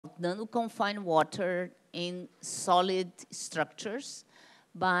nanoconfined water in solid structures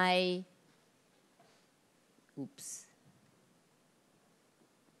by, oops.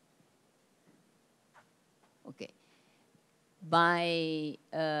 Okay. By,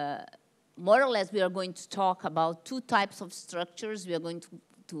 more or less, we are going to talk about two types of structures. We are going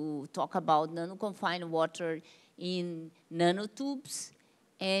to talk about nanoconfined water in nanotubes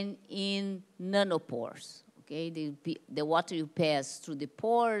and in nanopores. Okay, the water you pass through the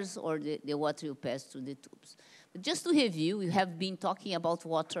pores or the water you pass through the tubes. But just to review, we have been talking about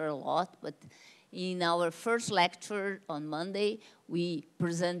water a lot, but in our first lecture on Monday, we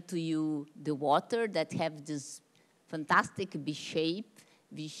present to you the water that have this fantastic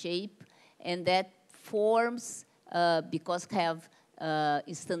V-shape, and that forms, because have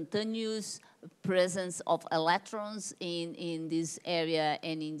instantaneous presence of electrons in this area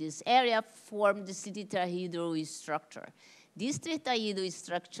and in this area, form the tetrahedral structure. This tetrahedral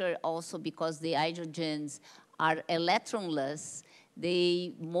structure also, because the hydrogens are electronless,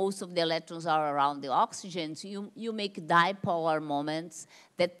 most of the electrons are around the oxygen, so you make dipolar moments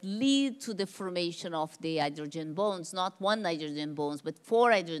that lead to the formation of the hydrogen bonds, not one hydrogen bonds, but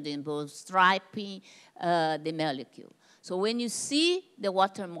 4 hydrogen bonds striping the molecule. So when you see the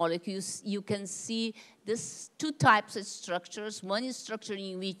water molecules, you can see these two types of structures. One is structure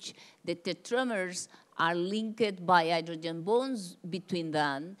in which the tetramers are linked by hydrogen bonds between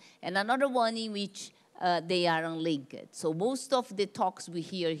them, and another one in which they are unlinked. So most of the talks we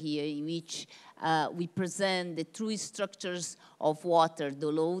hear here in which we present the true structures of water, the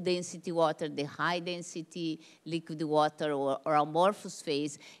low density water, the high density liquid water, or amorphous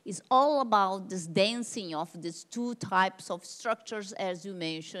phase, is all about this dancing of these two types of structures, as you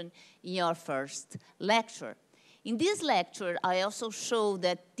mentioned in your first lecture. In this lecture, I also show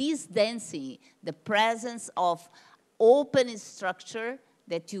that this dancing, the presence of open structure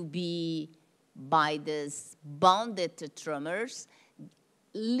that will be by this bounded tetramers,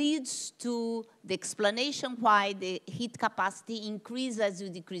 leads to the explanation why the heat capacity increases as you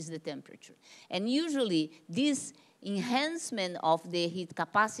decrease the temperature. And usually, this enhancement of the heat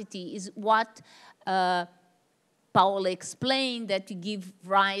capacity is what Paola explained, that will give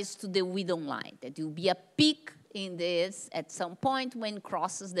rise to the Widon line, that will be a peak in this at some point when it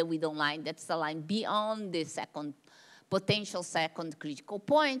crosses the Widon line. That's the line beyond the potential second critical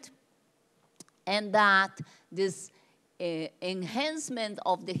point, and that this enhancement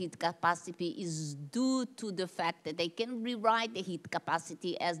of the heat capacity is due to the fact that I can rewrite the heat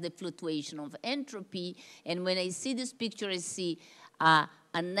capacity as the fluctuation of entropy. And when I see this picture, I see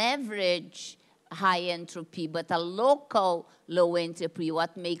an average high entropy, but a local low entropy.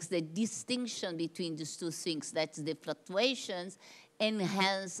 What makes the distinction between these two things, that's the fluctuations,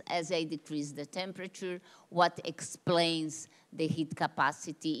 enhance as I decrease the temperature, what explains the heat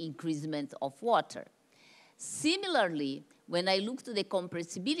capacity increasement of water. Similarly, when I look to the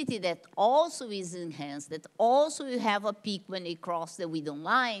compressibility, that also is enhanced, that also you have a peak when you cross the Widon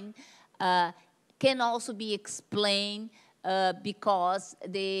line, can also be explained because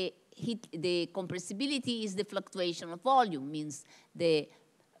the compressibility is the fluctuation of volume, means the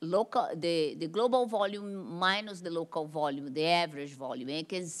global volume minus the local volume, the average volume. And you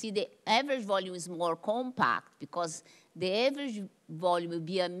can see the average volume is more compact because the average volume will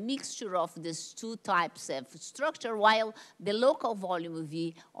be a mixture of these two types of structure, while the local volume will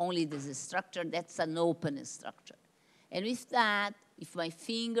be only this structure that's an open structure. And with that, with my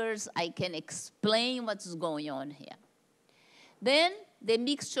fingers, I can explain what's going on here. Then the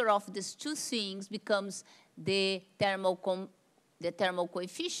mixture of these two things becomes the thermal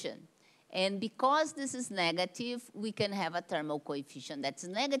coefficient. And because this is negative, we can have a thermal coefficient that's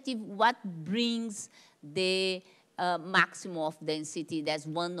negative, what brings the maximum of density. That's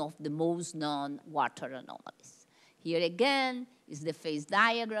one of the most known water anomalies. Here again is the phase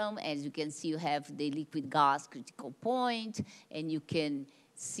diagram. As you can see, you have the liquid gas critical point, and you can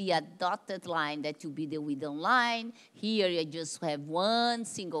see a dotted line that will be the Widon line. Here I just have one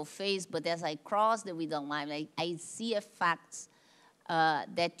single phase, but as I cross the Widon line, I see effects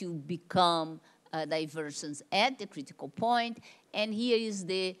that will become diversions at the critical point. And here is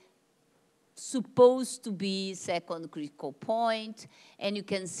the supposed to be second critical point, and you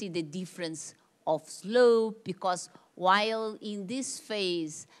can see the difference of slope, because while in this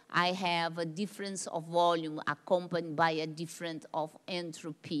phase I have a difference of volume accompanied by a difference of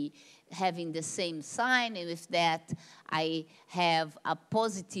entropy having the same sign, and with that I have a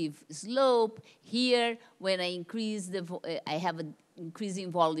positive slope. Here, when I increase I have an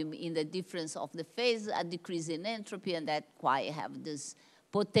increasing volume in the difference of the phase, a decrease in entropy, and that's why I have this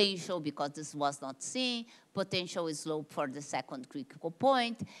potential, because this was not seen, potential slope for the second critical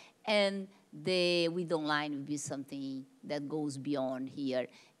point. and the width line will be something that goes beyond here,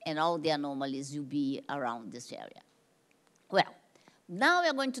 and all the anomalies will be around this area. Well, now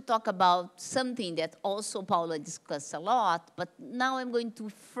we're going to talk about something that also Paula discussed a lot, but now I'm going to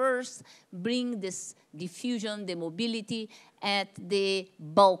first bring this diffusion, the mobility at the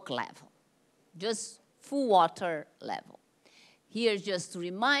bulk level, just full water level. Here, just to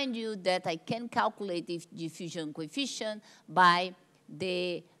remind you that I can calculate the diffusion coefficient by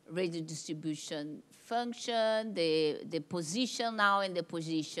the radial distribution function, the position now and the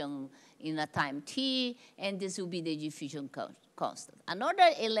position in a time t, and this will be the diffusion constant. Another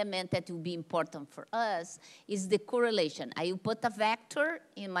element that will be important for us is the correlation. I will put a vector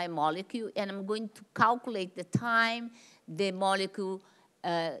in my molecule, and I'm going to calculate the time the molecule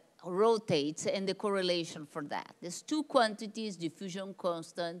rotates and the correlation for that. There's two quantities, diffusion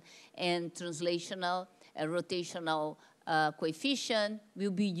constant and translational rotational coefficient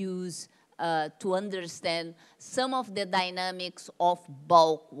will be used to understand some of the dynamics of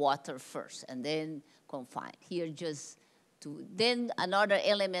bulk water first, and then confined. Here just to, then another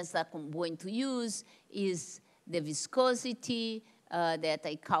element that I'm going to use is the viscosity that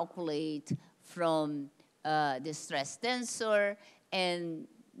I calculate from the stress tensor, and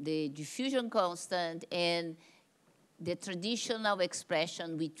the diffusion constant, and the traditional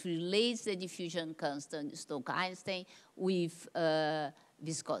expression which relates the diffusion constant, Stokes-Einstein, with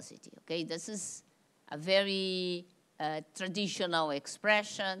viscosity, okay? This is a very traditional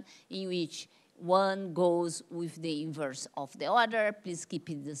expression in which one goes with the inverse of the other. Please keep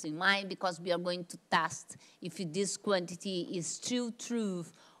this in mind, because we are going to test if this quantity is still true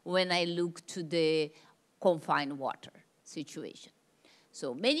when I look to the confined water situation.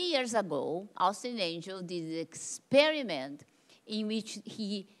 So many years ago, Austin Angel did an experiment in which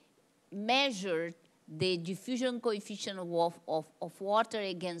he measured the diffusion coefficient of water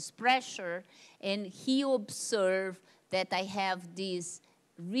against pressure, and he observed that I have this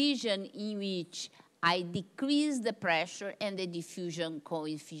region in which I decrease the pressure and the diffusion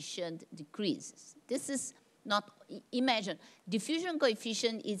coefficient decreases. This is not, imagine, diffusion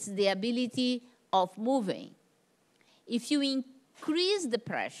coefficient is the ability of moving. If you increase the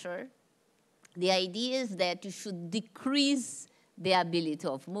pressure, the idea is that you should decrease the ability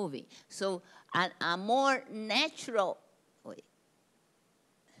of moving. So a more natural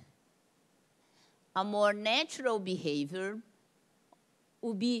behavior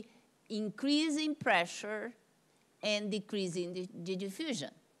would be increasing pressure and decreasing the diffusion.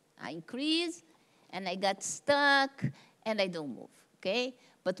 I increase, and I got stuck, and I don't move, okay?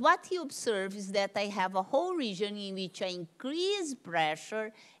 But what he observed is that I have a whole region in which I increase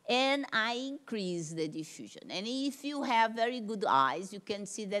pressure and I increase the diffusion. And if you have very good eyes, you can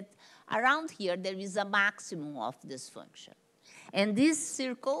see that around here there is a maximum of this function. And these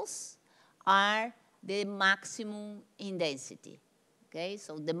circles are the maximum in density, okay?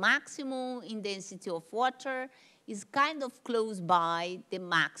 So the maximum in density of water is kind of close by the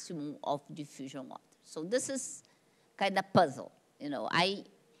maximum of diffusion water. So this is kind of puzzle. You know, I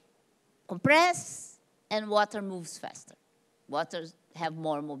compress and water moves faster. Water have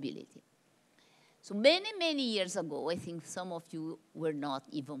more mobility. So many, many years ago, I think some of you were not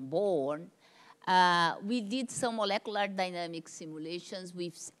even born, we did some molecular dynamics simulations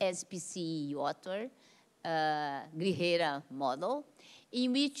with SPC water, Grijeira model,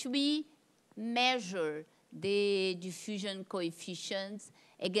 in which we measure the diffusion coefficients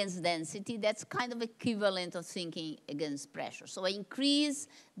against density. That's kind of equivalent of thinking against pressure. So I increase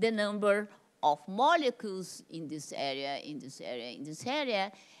the number of molecules in this area, in this area, in this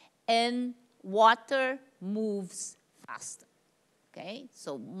area, and water moves faster, okay?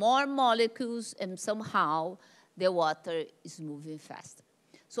 So more molecules, and somehow the water is moving faster.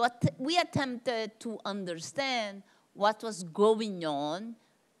 So we attempted to understand what was going on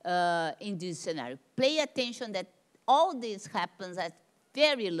in this scenario. Pay attention that all this happens at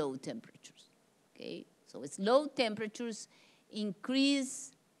very low temperatures, okay? So it's low temperatures,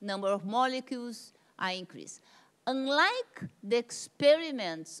 increase number of molecules, I increase. Unlike the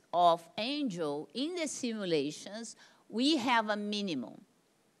experiments of Angel, in the simulations, we have a minimum.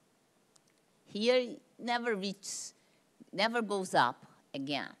 Here, it never reaches, never goes up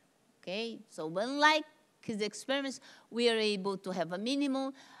again, okay? So unlike his experiments, we are able to have a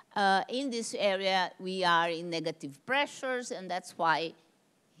minimum. In this area, we are in negative pressures, and that's why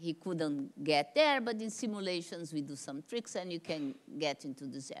he couldn't get there, but in simulations, we do some tricks, and you can get into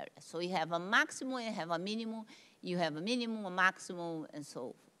this area. So you have a maximum, you have a minimum, you have a minimum, a maximum, and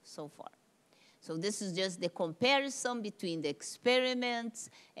so forth. So this is just the comparison between the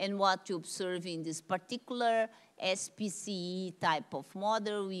experiments and what you observe in this particular SPCE type of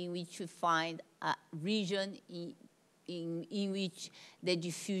model in which we find a region in which the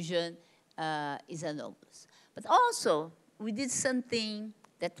diffusion is anomalous. But also, we did something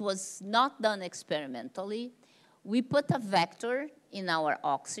that was not done experimentally. We put a vector in our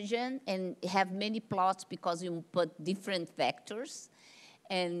oxygen and have many plots because we put different vectors.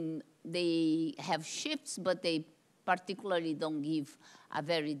 And they have shifts, but they particularly don't give a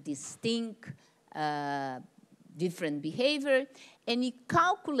very distinct different behavior. And you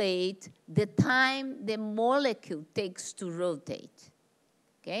calculate the time the molecule takes to rotate,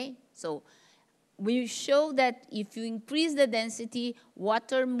 okay? So we show that if you increase the density,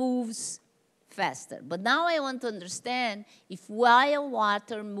 water moves faster. But now I want to understand if while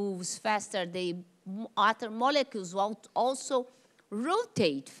water moves faster, the water molecules will also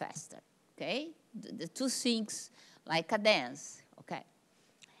rotate faster, okay? The two things like a dance, okay?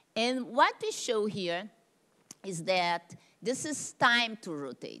 And what we show here is that this is time to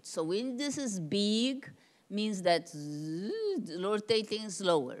rotate. So when this is big, means that rotating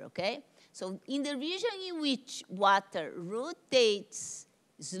slower, okay? So in the region in which water rotates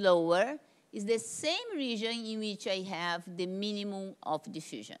slower is the same region in which I have the minimum of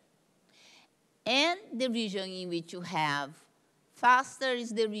diffusion. And the region in which you have faster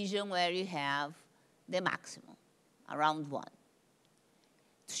is the region where you have the maximum, around 1.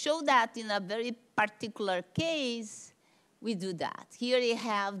 To show that in a very particular case, we do that. Here you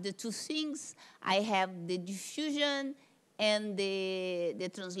have the two things. I have the diffusion and the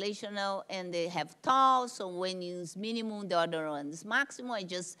translational, and they have tau. So when you use minimum, the other one is maximum. I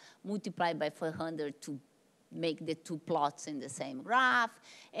just multiply by 400 to make the two plots in the same graph.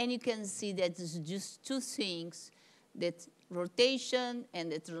 And you can see that it's just two things, that rotation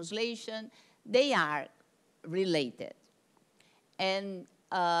and the translation, they are related. And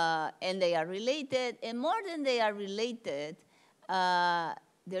they are related, and more than they are related,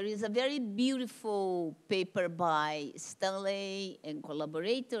 there is a very beautiful paper by Stanley and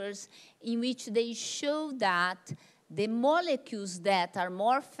collaborators in which they show that the molecules that are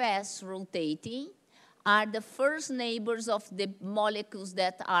more fast rotating are the first neighbors of the molecules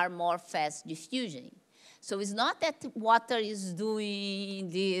that are more fast diffusing. So it's not that water is doing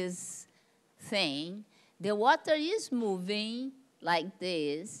this thing. The water is moving like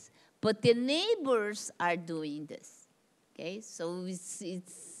this, but the neighbors are doing this. Okay, so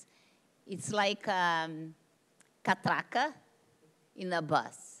it's like catraca in a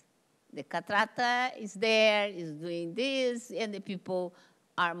bus. The catraca is there, is doing this, and the people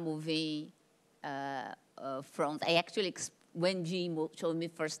are moving front. I actually, when Jim showed me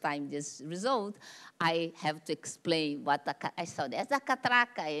first time this result, I have to explain what I saw. There's a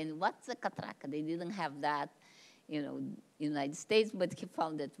catraca, and what's a catraca? They didn't have that, you know, United States, but he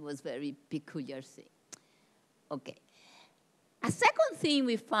found that was very peculiar thing. Okay. A second thing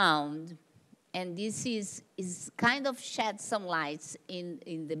we found, and this is kind of shed some lights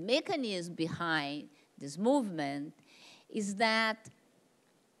in the mechanism behind this movement, is that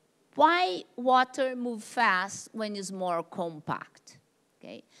why water moves fast when it's more compact,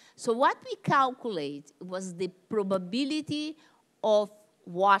 okay? So what we calculate was the probability of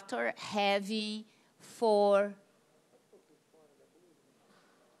water having for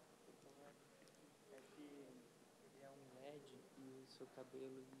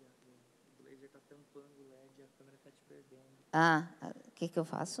o que eu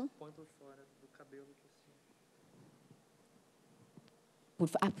faço? Põe por fora do cabelo por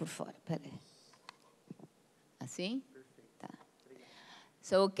cima. Por fora, peraí. Assim? Perfeito. Tá.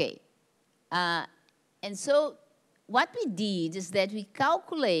 So, okay. And so, what we did is that we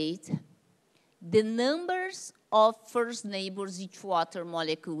calculate the numbers of first neighbors each water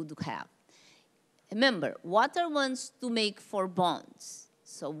molecule would have. Remember, water wants to make 4 bonds.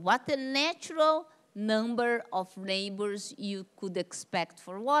 So, what the natural number of neighbors you could expect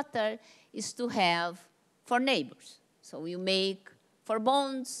for water is to have 4 neighbors. So you make 4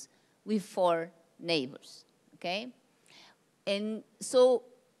 bonds with 4 neighbors, okay? And so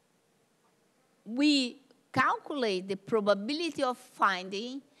we calculate the probability of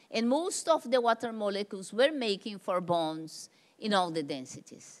finding, and most of the water molecules were making 4 bonds in all the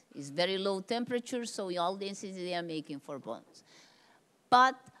densities. It's very low temperature, so in all densities they are making 4 bonds.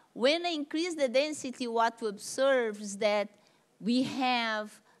 But when I increase the density, what we observe is that we have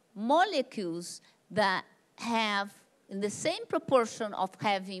molecules that have, in the same proportion of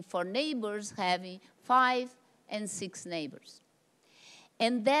having 4 neighbors, having 5 and 6 neighbors.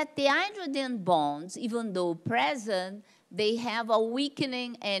 And that the hydrogen bonds, even though present, they have a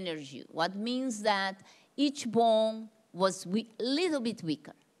weakening energy, what means that each bond was a little bit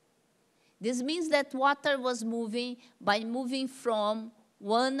weaker. This means that water was moving by moving from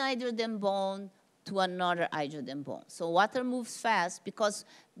one hydrogen bond to another hydrogen bond. So water moves fast because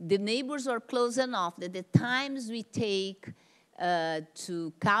the neighbors are close enough that the times we take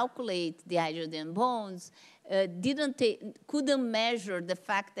to calculate the hydrogen bonds couldn't measure the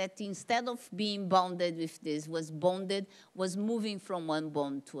fact that instead of being bonded with this, was moving from one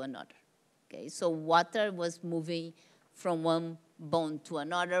bond to another. Okay, so water was moving from one bond to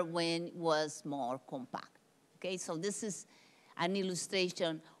another when it was more compact. Okay, so this is an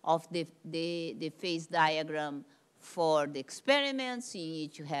illustration of the phase diagram for the experiments in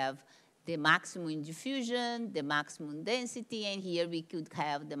which you have the maximum diffusion, the maximum density, and here we could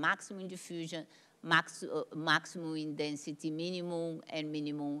have the maximum diffusion, maximum in density, minimum and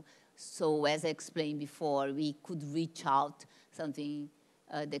minimum. So as I explained before, we could reach out something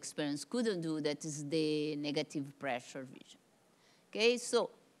the experiments couldn't do, that is the negative pressure region. Okay, so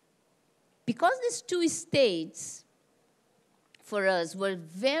because these two states for us were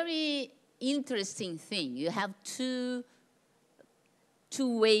very interesting thing. You have two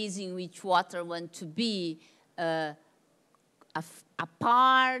ways in which water want to be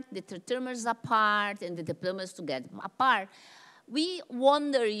apart, the tetramers apart, and the diplomas together apart. We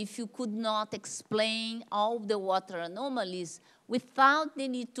wonder if you could not explain all the water anomalies without the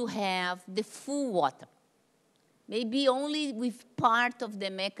need to have the full water. Maybe only with part of the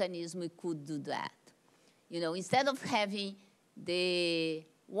mechanism we could do that. You know, instead of having the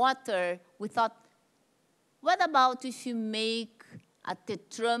water, we thought, what about if you make a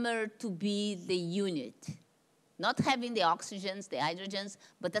tetramer to be the unit? Not having the oxygens, the hydrogens,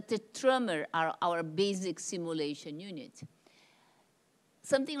 but a tetramer are our basic simulation unit.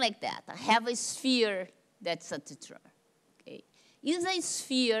 Something like that. I have a sphere that's a tetramer. Okay. Is a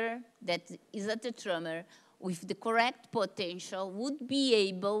sphere that is a tetramer with the correct potential would be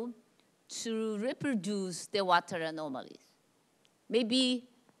able to reproduce the water anomalies. Maybe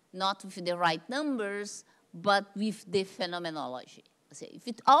not with the right numbers, but with the phenomenology.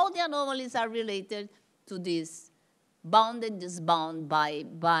 If all the anomalies are related to this bounded, this bound by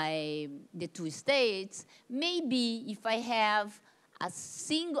the two states, maybe if I have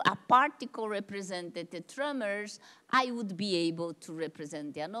a particle represented tetramers, I would be able to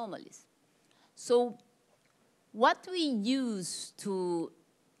represent the anomalies. So what we use to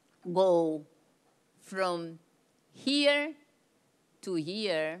go from here to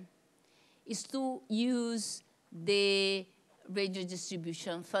here is to use the radio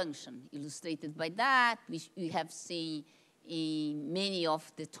distribution function, illustrated by that, which we have seen in many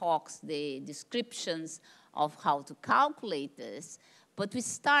of the talks, the descriptions of how to calculate this. But we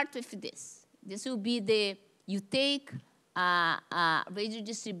start with this. This will be you take a radio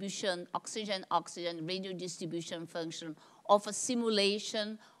distribution, oxygen-oxygen radio distribution function of a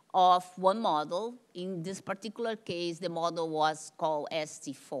simulation of one model. In this particular case, the model was called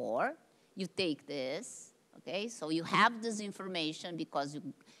ST4. You take this, okay? So you have this information because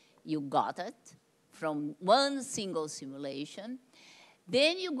you got it from one single simulation.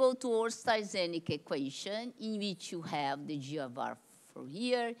 Then you go to Orr-Starzenic equation, in which you have the G of R from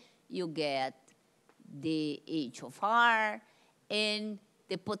here. You get the H of R, and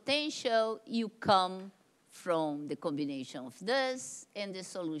the potential you come from the combination of this and the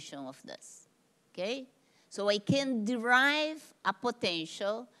solution of this, okay? So I can derive a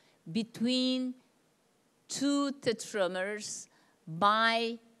potential between two tetramers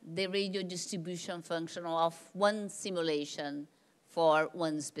by the radio distribution function of one simulation for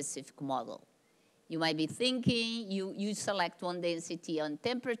one specific model. You might be thinking, you select one density on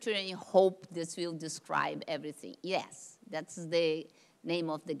temperature and you hope this will describe everything. Yes, that's the name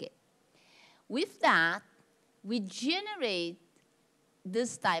of the game. With that, we generate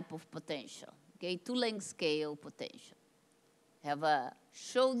this type of potential, okay, two-length scale potential. Have a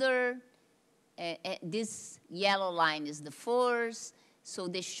shoulder, this yellow line is the force, so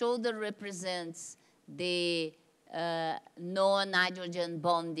the shoulder represents the non-hydrogen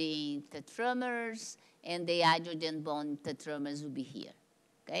bonding tetramers, and the hydrogen bond tetramers will be here,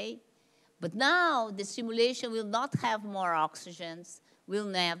 okay? But now the simulation will not have more oxygens,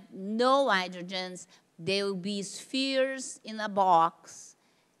 will have no hydrogens. There will be spheres in a box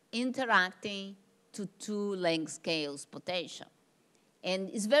interacting to two-length scales potential. And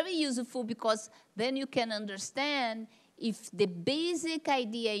it's very useful because then you can understand if the basic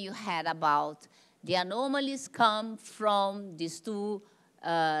idea you had about the anomalies come from these two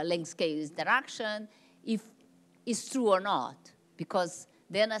length scale interaction, if it's true or not. Because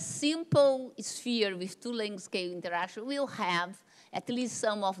then a simple sphere with two length scale interaction will have at least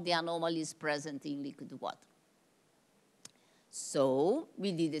some of the anomalies present in liquid water. So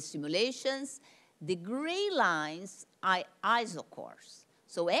we did the simulations. The gray lines are isocores.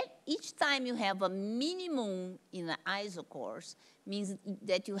 So each time you have a minimum in an isocores means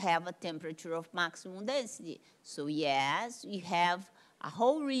that you have a temperature of maximum density. So yes, you have a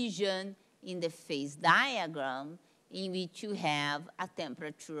whole region in the phase diagram in which you have a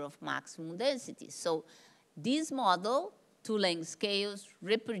temperature of maximum density. So this model, two-length scales,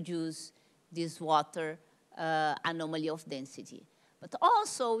 reproduce this water anomaly of density. But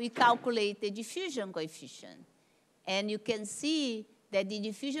also, we calculate the diffusion coefficient. And you can see that the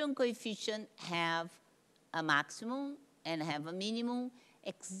diffusion coefficient have a maximum and have a minimum,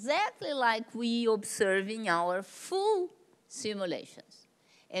 exactly like we observe in our full simulations.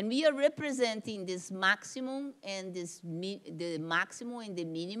 And we are representing this maximum and the maximum and the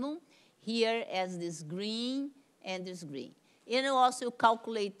minimum here as this green and this green. And you also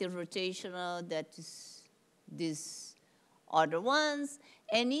calculate the rotational, that is these other ones.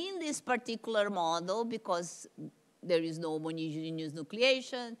 And in this particular model, because there is no homogeneous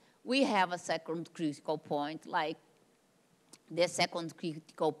nucleation, we have a second critical point, like the second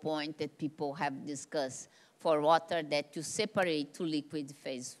critical point that people have discussed for water, that you separate two liquid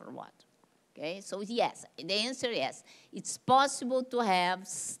phases for water. Okay, so yes, the answer is yes. It's possible to have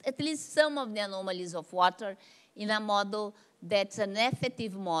at least some of the anomalies of water in a model that's an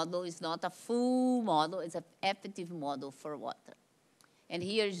effective model. It's not a full model, it's an effective model for water. And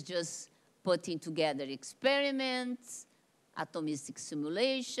here is just putting together experiments, atomistic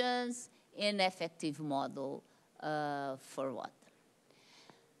simulations, and effective model for water.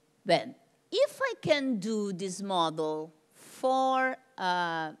 Then, if I can do this model for,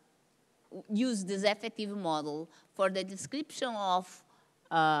 use this effective model for the description of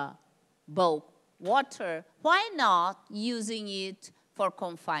bulk water, why not using it for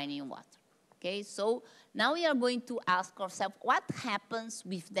confining water? Okay, so now we are going to ask ourselves what happens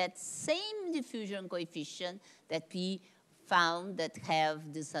with that same diffusion coefficient that we found that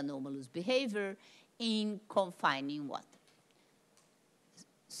have this anomalous behavior in confining water.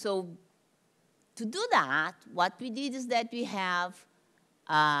 So to do that, what we did is that we have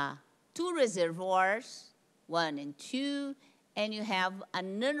two reservoirs, 1 and 2, and you have a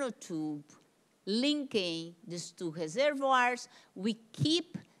nanotube linking these two reservoirs. We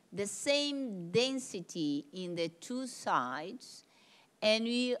keep the same density in the two sides, and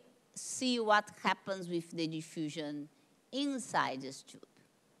we see what happens with the diffusion inside this tube.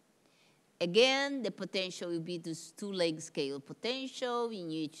 Again, the potential will be this two-leg scale potential in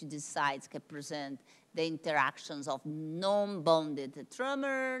which the sides represent the interactions of non-bonded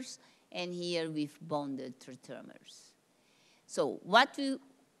tetramers, and here with bonded tetramers. So what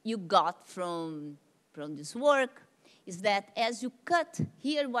you got from this work is that as you cut,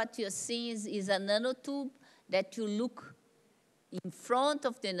 here what you're seeing is a nanotube that you look in front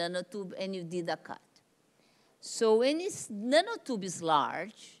of the nanotube and you did a cut. So when this nanotube is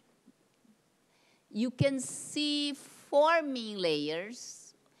large, you can see forming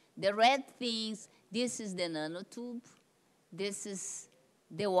layers. The red things, this is the nanotube. This is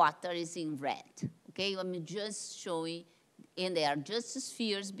the water is in red. Okay, I'm just showing, and they are just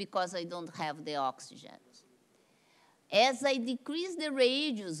spheres because I don't have the oxygen. As I decrease the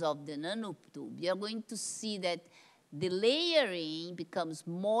radius of the nanotube, you're going to see that the layering becomes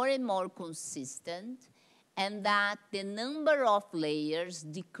more and more consistent, and that the number of layers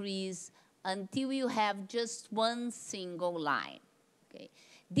decrease until you have just one single line. Okay?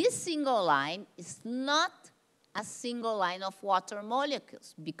 This single line is not a single line of water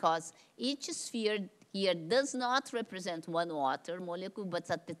molecules, because each sphere here does not represent one water molecule, but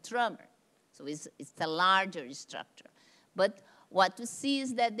a tetramer. So it's a larger structure. But what you see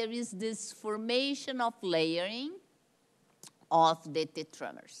is that there is this formation of layering of the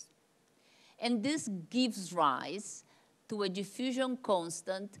tetramers. And this gives rise to a diffusion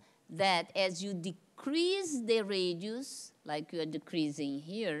constant that as you decrease the radius, like you are decreasing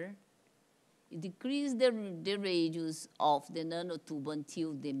here, you decrease the radius of the nanotube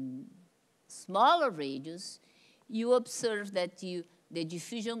until the smaller radius, you observe that the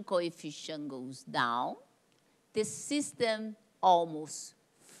diffusion coefficient goes down, the system almost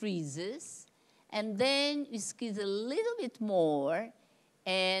freezes, and then you squeeze a little bit more,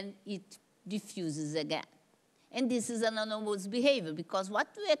 and it diffuses again. And this is an anomalous behavior, because what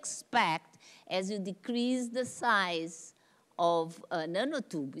we expect as you decrease the size of a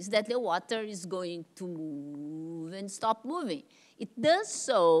nanotube is that the water is going to move and stop moving. It does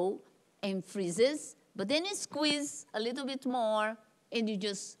so and freezes, but then you squeeze a little bit more, and you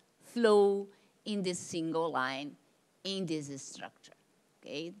just flow in this single line in this structure.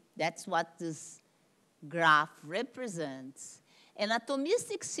 Okay? That's what this graph represents. And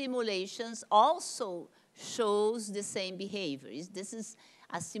atomistic simulations also shows the same behavior. This is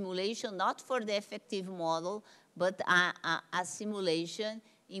a simulation not for the effective model, but a simulation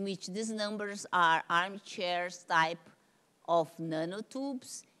in which these numbers are armchairs type of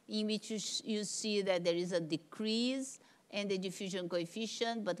nanotubes, in which you see that there is a decrease in the diffusion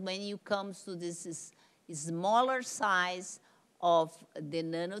coefficient, but when you come to this smaller size of the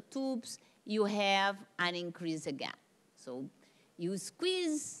nanotubes, you have an increase again. So you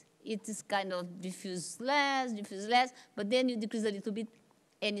squeeze, it is kind of diffuse less, but then you decrease a little bit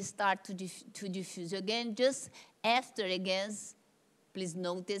and you start to diffuse again. Just after, again, please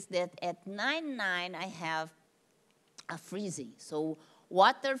notice that at 9.9 I have a freezing. So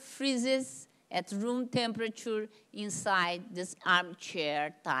water freezes at room temperature inside this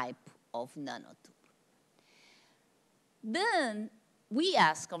armchair type of nanotube. Then we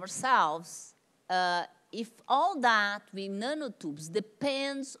ask ourselves if all that with nanotubes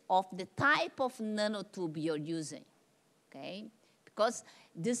depends on the type of nanotube you're using, okay? Because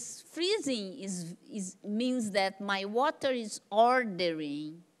this freezing means that my water is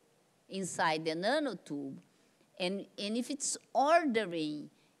ordering inside the nanotube, and if it's ordering,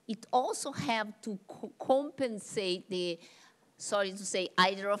 it also have to compensate the, sorry to say,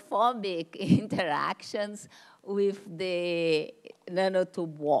 hydrophobic interactions with the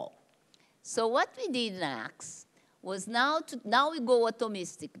nanotube wall. So what we did next was now we go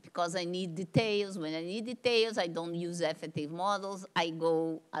atomistic, because I need details. When I need details, I don't use effective models. I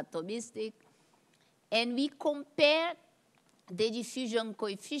go atomistic. And we compare the diffusion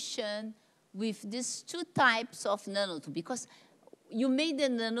coefficient with these two types of nanotube, because you made the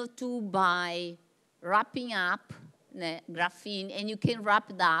nanotube by wrapping up graphene, and you can wrap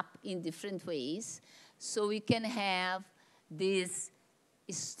it up in different ways. So we can have this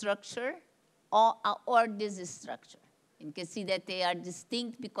structure or this structure. You can see that they are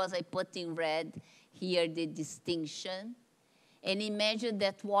distinct because I put in red here the distinction. And imagine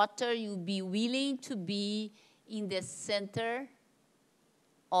that water, you'll be willing to be in the center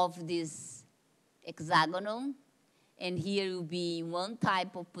of this hexagonal. And here you'll be in one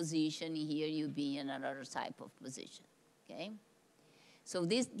type of position, here you'll be in another type of position, okay? So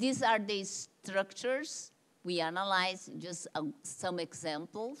these are the structures. We analyze just some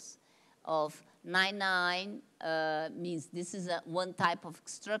examples of 9.9 means this is one type of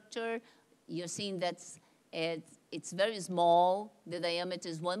structure. You're seeing that it's very small. The diameter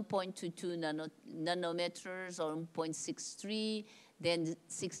is 1.22 nanometers or 1.63. Then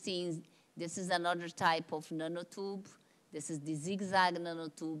 16, this is another type of nanotube. This is the zigzag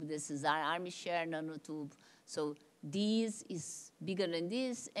nanotube. This is our armchair nanotube. So this is bigger than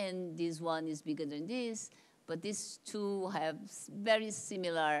this, and this one is bigger than this. But these two have very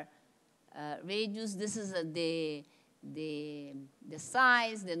similar radius. This is the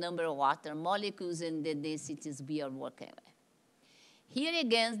size, the number of water molecules, and the densities we are working with. Here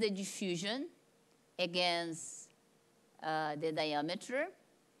against the diffusion, against the diameter.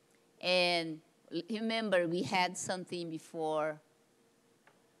 And remember, we had something before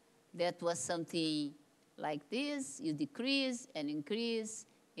that was something like this. You decrease and increase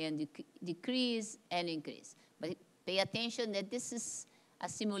and decrease and increase. But pay attention that this is a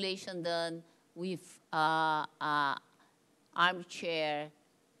simulation done with armchair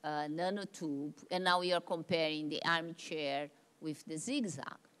nanotube, and now we are comparing the armchair with the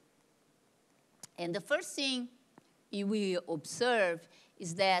zigzag. And the first thing we observe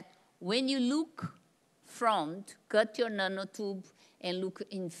is that when you look front, cut your nanotube and look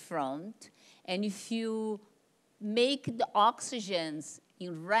in front, and if you make the oxygens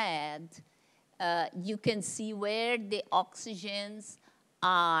in red, you can see where the oxygens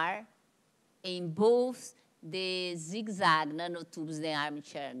are in both the zigzag nanotubes, the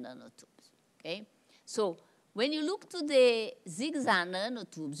armchair nanotubes, okay? So when you look to the zigzag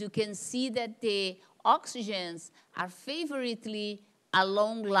nanotubes, you can see that the oxygens are favorably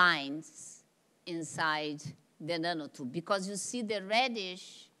along lines inside the nanotube, because you see the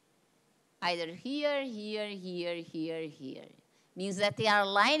reddish either here, here, here, here, here. Means that they are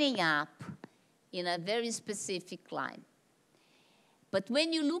lining up in a very specific line. But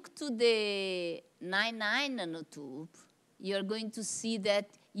when you look to the 9.9 nanotube, you're going to see that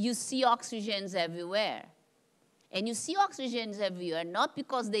you see oxygens everywhere. And you see oxygens everywhere, not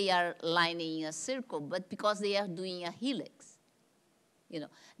because they are lining in a circle, but because they are doing a helix. You know,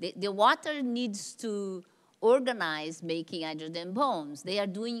 the water needs to organize making hydrogen bonds. They are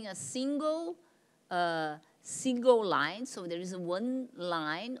doing a single line, so there is one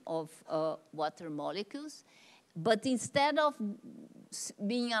line of water molecules. But instead of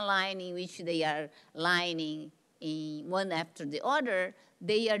being a line in which they are lining in one after the other,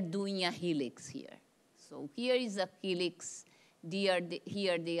 they are doing a helix here. So here is a helix. Here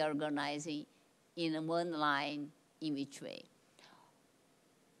they are organizing in one line in each way.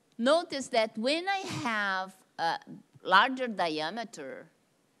 Notice that when I have a larger diameter,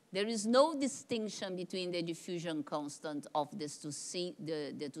 there is no distinction between the diffusion constant of these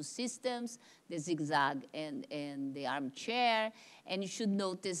the two systems, the zigzag and the armchair. And you should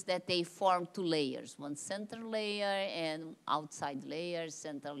notice that they form two layers, one center layer and outside layer,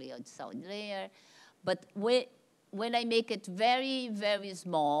 center layer, outside layer. But when I make it very, very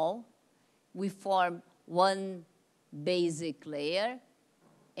small, we form one basic layer.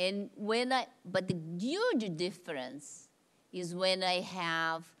 And but the huge difference is when I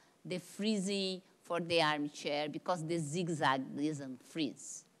have the freezing for the armchair, because the zigzag doesn't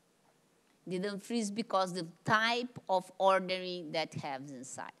freeze. Didn't freeze because the type of ordering that has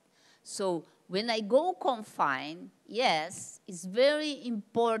inside. So when I go confined, yes, it's very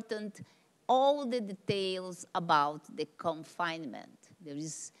important all the details about the confinement. There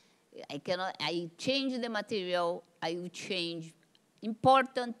is, I change the material, I will change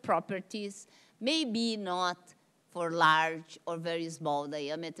important properties, maybe not for large or very small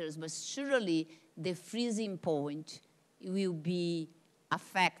diameters, but surely the freezing point will be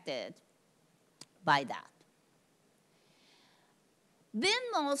affected by that. Then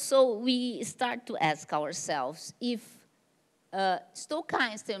also we start to ask ourselves if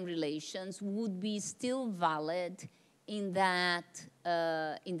Stokes-Einstein relations would be still valid in that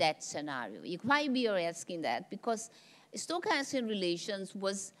scenario. Why we are asking that? Because Stokes-Einstein relations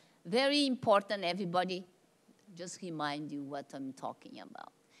was very important. Everybody, just remind you what I'm talking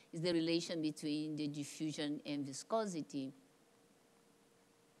about. Is the relation between the diffusion and viscosity.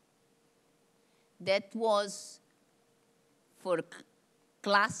 That was for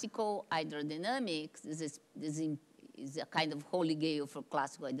classical hydrodynamics. This is a kind of holy grail for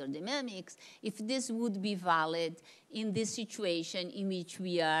classical hydrodynamics. If this would be valid in this situation in which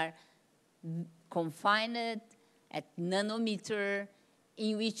we are confined at nanometer,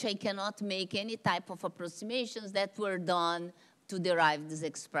 in which I cannot make any type of approximations that were done to derive this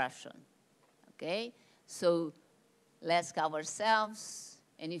expression, okay? So let's ask ourselves,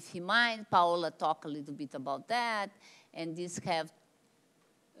 and if you mind, Paola talk a little bit about that, and these have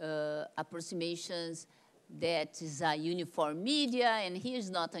approximations that is a uniform media, and here's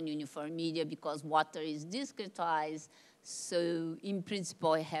not a uniform media because water is discretized, so in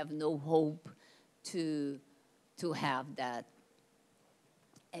principle I have no hope to have that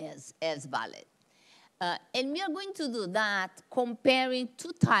as valid. And we are going to do that comparing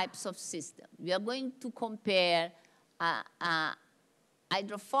two types of systems. We are going to compare a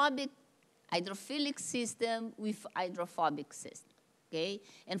hydrophilic system with hydrophobic system, okay?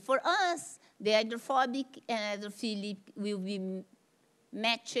 And for us, the hydrophobic and hydrophilic will be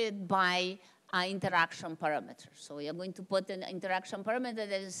matched by an interaction parameter. So we are going to put an interaction parameter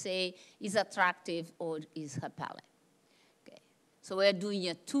that will say is attractive or is repellent. So we're doing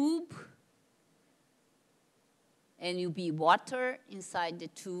a tube, and you'll be water inside the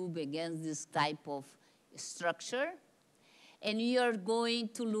tube against this type of structure. And we are going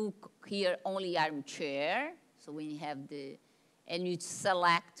to look here only armchair. So when you have and you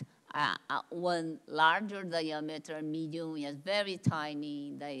select one larger diameter, medium, a very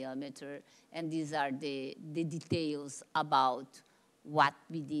tiny diameter, and these are the details about what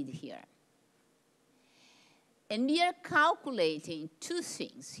we did here. And we are calculating two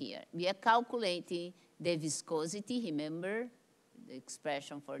things here. We are calculating the viscosity, remember, the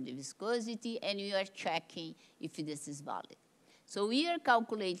expression for the viscosity, and we are checking if this is valid. So we are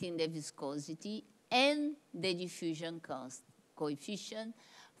calculating the viscosity and the diffusion coefficient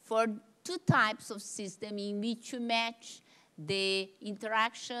for two types of system in which you match the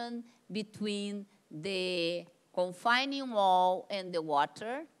interaction between the confining wall and the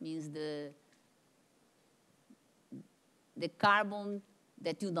water, means the carbon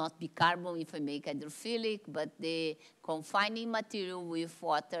that will not be carbon if I make hydrophilic, but the confining material with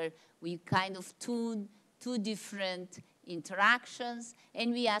water, we kind of tune two different interactions,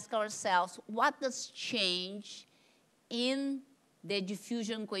 and we ask ourselves, what does change in the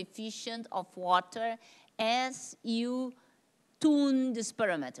diffusion coefficient of water as you tune this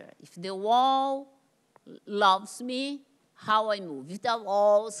parameter? If the wall loves me, how I move. If the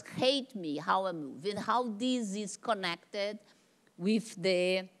walls hate me, how I move. And how this is connected with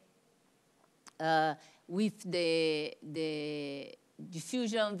the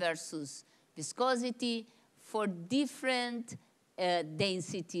diffusion versus viscosity for different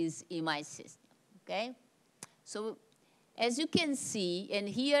densities in my system, okay? So as you can see, and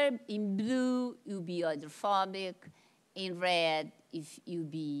here in blue, you'll be hydrophobic, in red, if you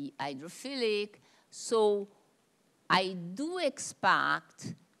be hydrophilic. So I do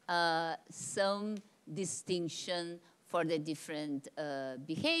expect some distinction for the different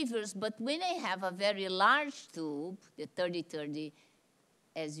behaviors, but when I have a very large tube, the 3030,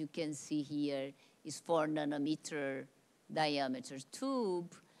 as you can see here, is 4 nanometer diameter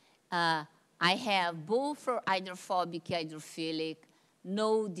tube, I have both for hydrophobic, hydrophilic,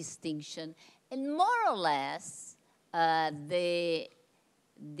 no distinction, and more or less, the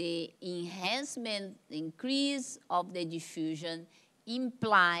enhancement, increase of the diffusion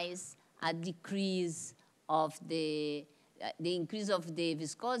implies a decrease of the increase of the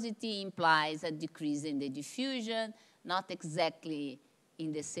viscosity implies a decrease in the diffusion, not exactly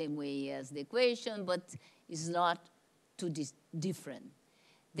in the same way as the equation, but it's not too different.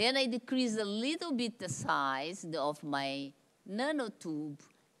 Then I decrease a little bit the size of my nanotube,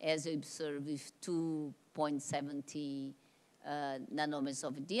 as you observe, with 2.70 nanometers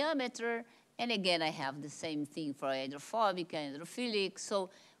of diameter. And again, I have the same thing for hydrophobic and hydrophilic. So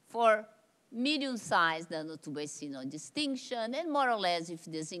for medium-sized nanotube, I see no distinction. And more or less, if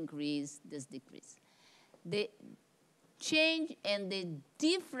this increase, this decrease. The change and the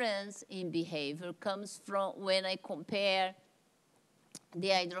difference in behavior comes from when I compare the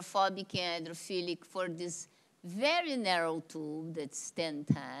hydrophobic and hydrophilic for this very narrow tube that's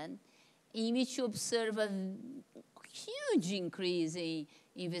 1010, in which you observe a huge increase in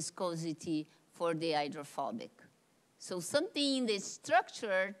viscosity for the hydrophobic. So something in the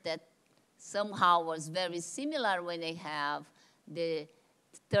structure that somehow was very similar when I have the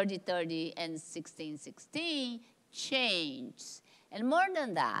 3030 and 1616 changed. And more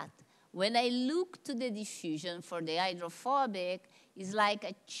than that, when I look to the diffusion for the hydrophobic, it's like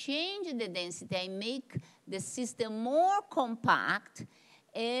a change in the density. I make the system more compact,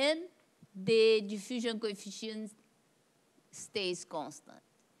 and the diffusion coefficient stays constant.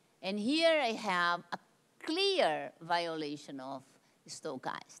 And here I have a clear violation of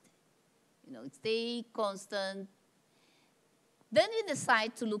stochastic. You know, it stays constant. Then we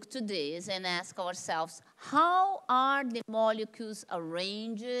decide to look to this and ask ourselves, how are the molecules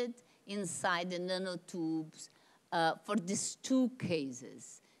arranged inside the nanotubes for these two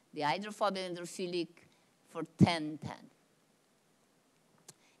cases, the hydrophobic and hydrophilic for 1010?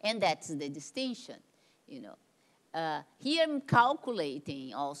 And that's the distinction, you know. Here I'm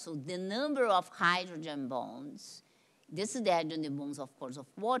calculating also the number of hydrogen bonds. This is the hydrogen bonds, of course, of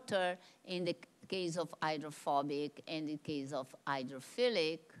water. In the case of hydrophobic and in the case of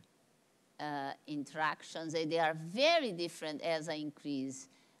hydrophilic interactions, they are very different as I increase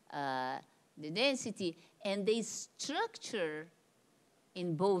the density. And the structure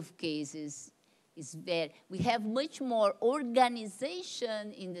in both cases is very, we have much more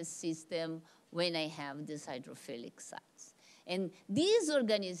organization in the system when I have these hydrophilic sites. And these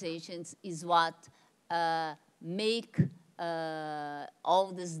organizations is what make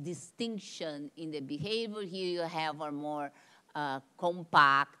all this distinction in the behavior. Here you have a more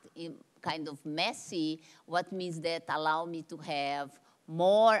compact, kind of messy, what means that allow me to have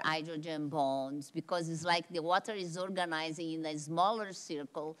more hydrogen bonds, because it's like the water is organizing in a smaller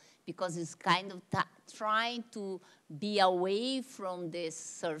circle, because it's kind of trying to be away from this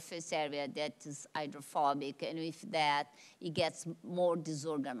surface area that is hydrophobic, and with that, it gets more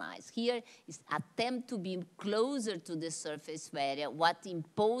disorganized. Here is attempt to be closer to the surface area, what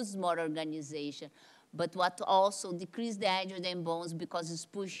imposes more organization, but what also decrease the hydrogen bonds because it's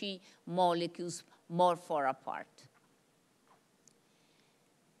pushing molecules more far apart.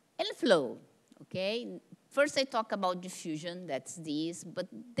 And flow, okay? First I talk about diffusion, that's this, but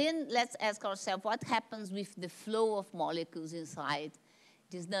then let's ask ourselves what happens with the flow of molecules inside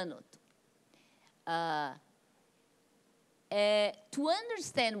this nanotube. To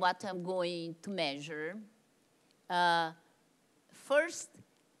understand what I'm going to measure, first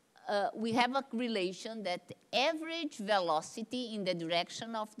we have a relation that the average velocity in the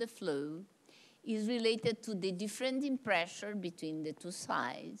direction of the flow is related to the difference in pressure between the two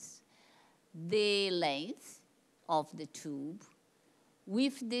sides, the length of the tube,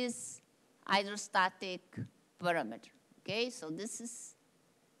 with this hydrostatic parameter, okay? So this is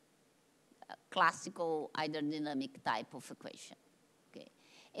a classical hydrodynamic type of equation, okay?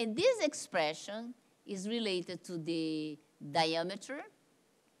 And this expression is related to the diameter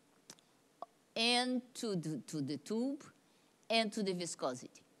and to the tube and to the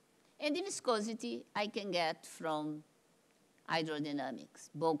viscosity. And the viscosity I can get from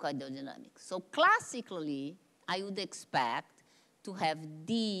hydrodynamics, bulk hydrodynamics. So classically, I would expect to have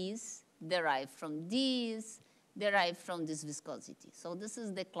these derived from these derived from this viscosity. So this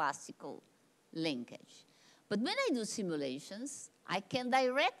is the classical linkage. But when I do simulations, I can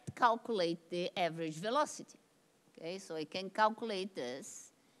direct calculate the average velocity. Okay, so I can calculate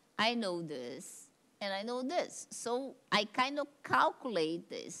this, I know this, and I know this. So I kind of calculate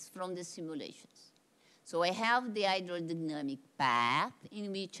this from the simulations. So I have the hydrodynamic path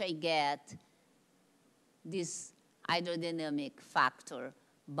in which I get this hydrodynamic factor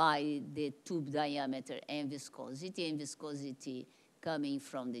by the tube diameter and viscosity coming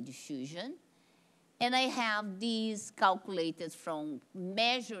from the diffusion. And I have these calculated from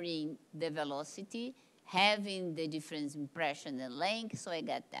measuring the velocity, having the difference in pressure and length, so I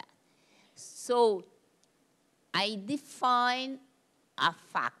get that. So I define a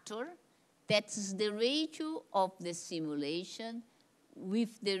factor that's the ratio of the simulation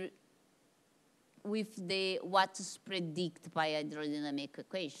with what is predicted by hydrodynamic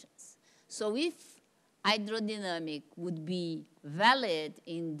equations. So if hydrodynamic would be valid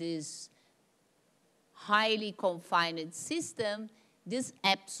in this highly confined system, this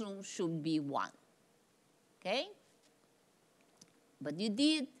epsilon should be 1. Okay? But you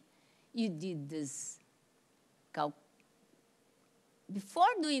did this before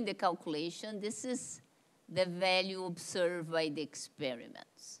doing the calculation, this is the value observed by the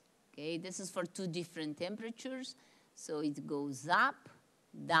experiments. Okay? This is for 2 different temperatures, so it goes up,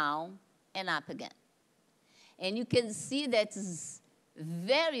 down, and up again. And you can see that it's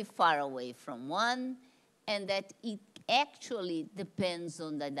very far away from 1, and that it actually depends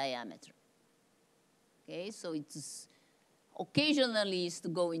on the diameter. Okay, so it's occasionally is to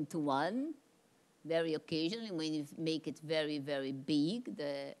go into 1, very occasionally when you make it very, very big,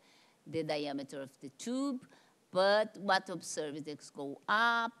 the diameter of the tube, but what observed is go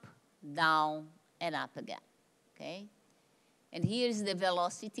up, down, and up again, okay? And here's the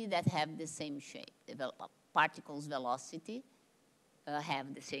velocity that have the same shape. The particles velocity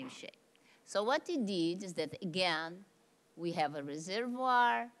have the same shape. So what he did is that, again, we have a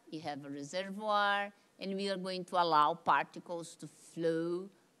reservoir, you have a reservoir, and we are going to allow particles to flow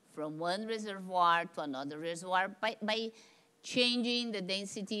from one reservoir to another reservoir by changing the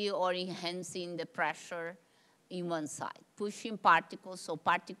density or enhancing the pressure in one side, pushing particles, so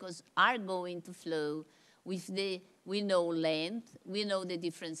particles are going to flow with we know length, we know the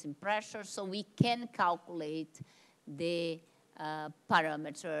difference in pressure, so we can calculate the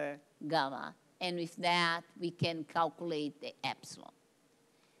parameter gamma. And with that, we can calculate the epsilon.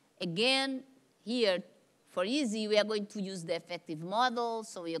 Again, here, for easy, we are going to use the effective model.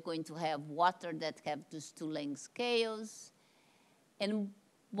 So we are going to have water that have these 2 length scales. And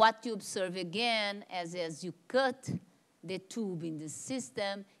what you observe again, as you cut the tube in the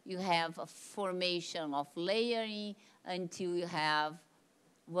system, you have a formation of layering until you have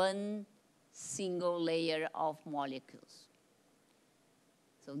 1 single layer of molecules.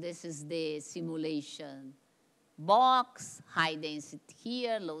 So this is the simulation box, high density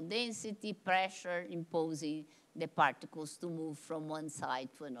here, low density, pressure imposing the particles to move from one side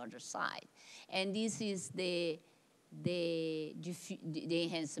to another side. And this is the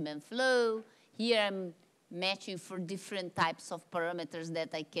enhancement flow. Here I'm matching for different types of parameters that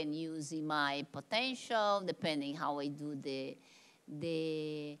I can use in my potential, depending how I do the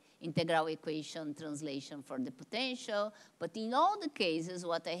integral equation translation for the potential. But in all the cases,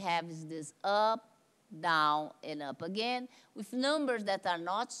 what I have is this up, down, and up again, with numbers that are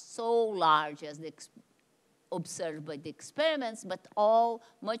not so large as observed by the experiments, but all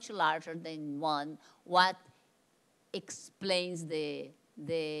much larger than 1, what explains the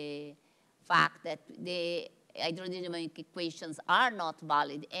fact that the hydrodynamic equations are not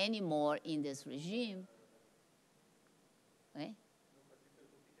valid anymore in this regime. Okay?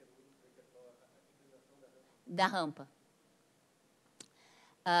 Da rampa.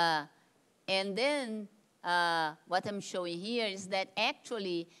 And then what I'm showing here is that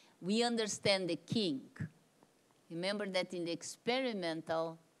actually we understand the kink. Remember that in the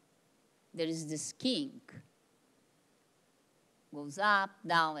experimental, there is this kink. Goes up,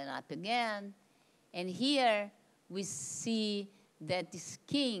 down, and up again. And here we see that this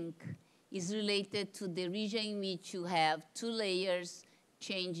kink is related to the region in which you have 2 layers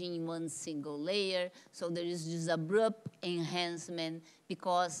changing in 1 single layer. So there is this abrupt enhancement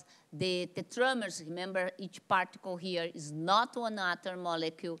because the tetramers, remember each particle here is not 1 atom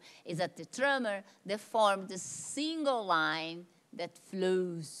molecule, is a tetramer that form the single line that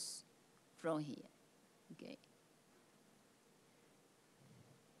flows from here, okay?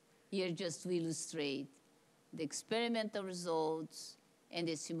 Here just to illustrate the experimental results and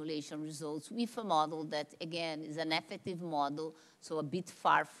the simulation results with a model that, again, is an effective model, so a bit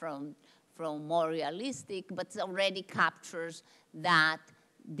far from from more realistic, but it already captures that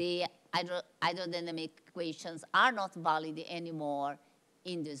the hydrodynamic equations are not valid anymore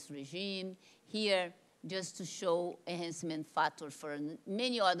in this regime. Here, just to show enhancement factor for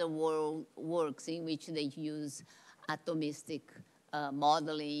many other works in which they use atomistic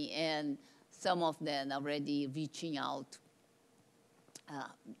modeling, and some of them already reaching out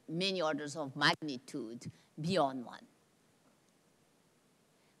many orders of magnitude beyond one.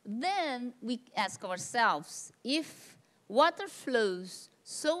 Then we ask ourselves, if water flows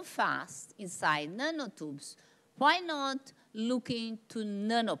so fast inside nanotubes, why not look into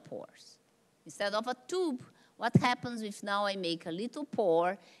nanopores? Instead of a tube, what happens if now I make a little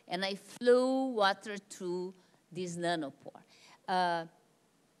pore and I flow water through this nanopore?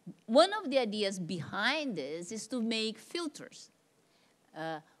 One of the ideas behind this is to make filters.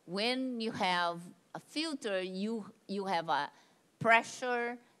 When you have a filter, you have a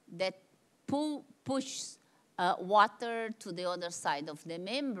pressure that pushes water to the other side of the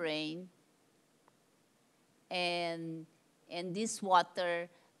membrane, and this water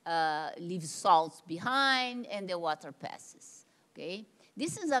leaves salts behind, and the water passes, okay?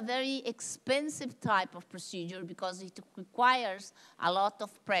 This is a very expensive type of procedure because it requires a lot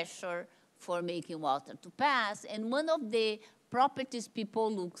of pressure for making water to pass, and one of the properties people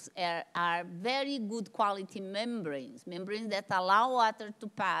look at are very good quality membranes, membranes that allow water to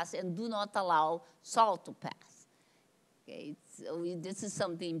pass and do not allow salt to pass. Okay, so this is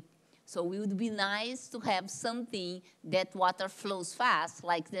something, so it would be nice to have something that water flows fast,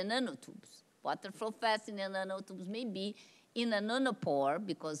 like the nanotubes. Water flow fast in the nanotubes may be in a nanopore,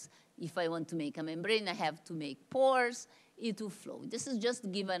 because if I want to make a membrane, I have to make pores. It will flow. This is just to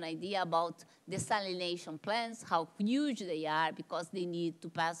give an idea about desalination plants, how huge they are, because they need to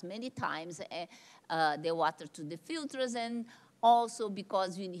pass many times the water to the filters, and also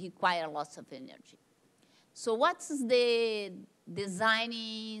because we require lots of energy. So what's the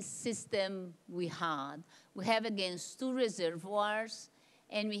designing system we had? We have, again, two reservoirs,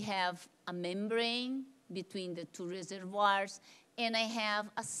 and we have a membrane between the two reservoirs, and I have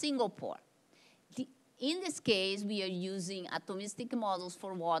a single pore. In this case, we are using atomistic models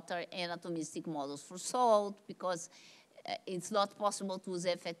for water and atomistic models for salt, because it's not possible to use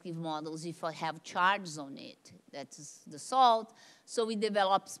effective models if I have charges on it. That's the salt. So we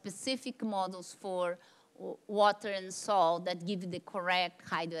develop specific models for water and salt that give the correct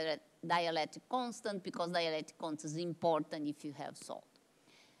dielectric constant, because dielectric constant is important if you have salt.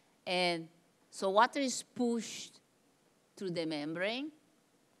 And so water is pushed through the membrane.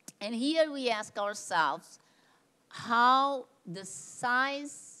 And here we ask ourselves how the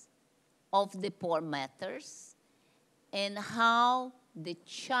size of the pore matters and how the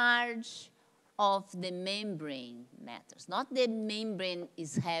charge of the membrane matters. Not the membrane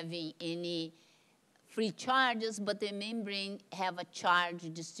is having any free charges, but the membrane have a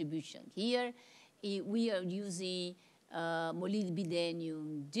charge distribution. Here we are using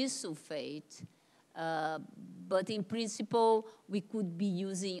molybdenum disulfate, but in principle, we could be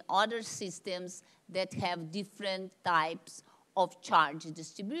using other systems that have different types of charge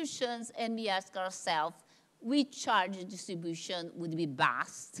distributions, and we ask ourselves which charge distribution would be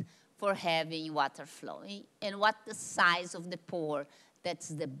best for having water flowing, and what the size of the pore that's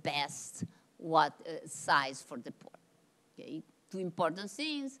the best size for the pore. Okay? Two important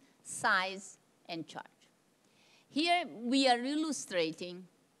things, size and charge. Here we are illustrating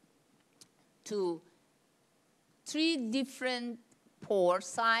to three different pore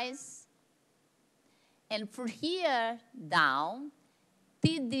size, and for here down,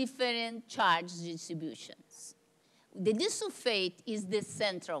 three different charge distributions. The disulfate is the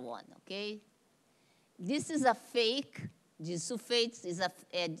central one, okay? This is a fake disulfate, is a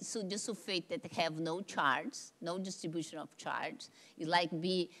disulfate that have no charge, no distribution of charge. It like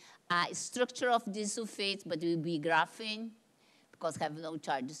be a structure of disulfate, but it will be graphene, because have no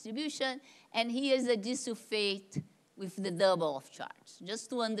charge distribution. And here's a disulfate with the double of charge, just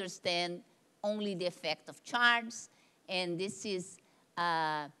to understand only the effect of charge. And this is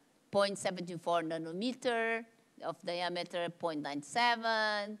 0.74 nanometer of diameter,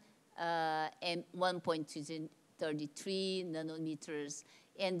 0.97, and 1.233 nanometers.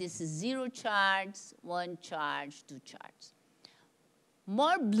 And this is 0 charge, 1 charge, 2 charge.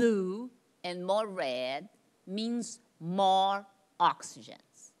 More blue and more red means more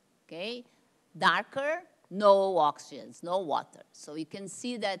oxygens, okay? Darker, no oxygens, no water. So you can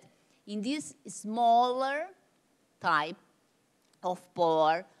see that in this smaller type of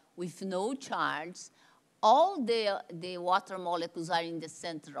pore with no charge, all the water molecules are in the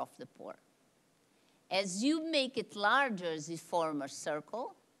center of the pore. As you make it larger, you form a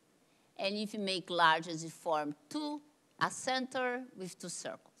circle, And if you make larger, you form a center with two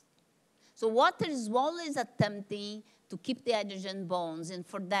circles. So water is always attempting to keep the hydrogen bonds, and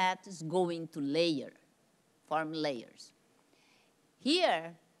for that it's going to form layers.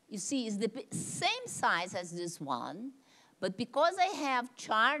 Here, you see, it's the same size as this one, but because I have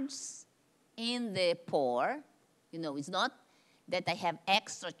charges in the pore, it's not that I have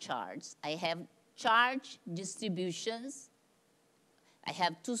extra charge. I have charge distributions. I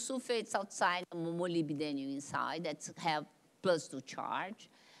have two sulfates outside and molybdenum inside that have +2 charge.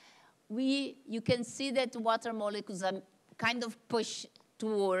 You can see that water molecules are kind of pushed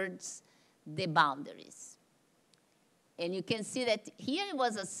towards the boundaries. And you can see that here it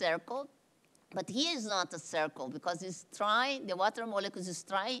was a circle, but here is not a circle because the water molecules is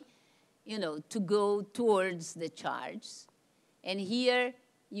trying, to go towards the charge. And here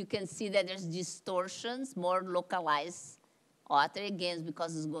you can see that there's distortions, more localized water, again,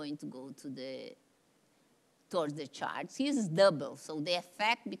 because it's going to go towards the charge. Here is double, so the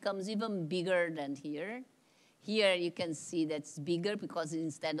effect becomes even bigger than here. Here you can see that's bigger because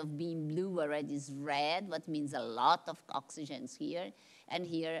instead of being blue already is red, what means a lot of oxygens here, and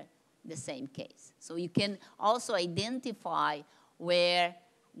here the same case. So you can also identify where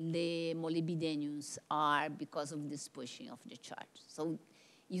the molybdenums are because of this pushing of the charge. So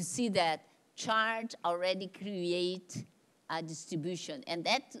you see that charge already create a distribution, and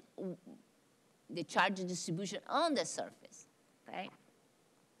that the charge distribution on the surface, okay?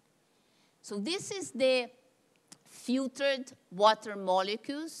 So this is the filtered water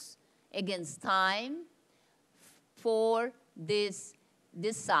molecules against time for this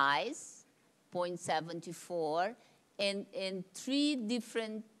size, 0.74, and 3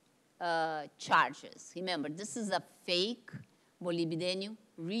 different charges. Remember, this is a fake molybdenum,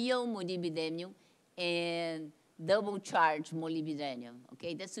 real molybdenum, and double charge molybdenum,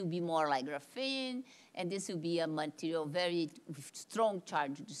 okay? This will be more like graphene, and this will be a material very strong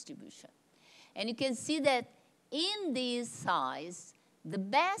charge distribution. And you can see that in this size, the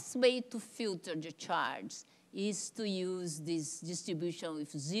best way to filter the charge is to use this distribution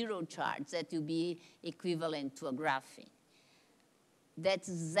with 0 charge that will be equivalent to a graphene. That's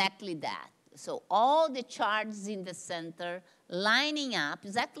exactly that. So all the charges in the center lining up,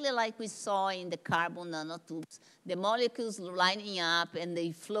 exactly like we saw in the carbon nanotubes, the molecules lining up and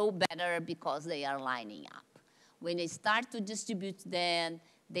they flow better because they are lining up. When they start to distribute, then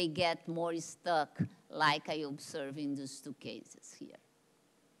they get more stuck, like I observe in these 2 cases here.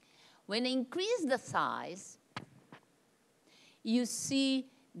 When I increase the size, you see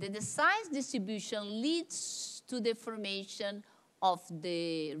that the size distribution leads to the formation of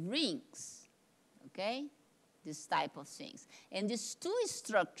the rings, okay? This type of things. And these 2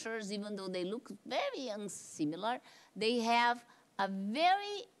 structures, even though they look very unsimilar, they have a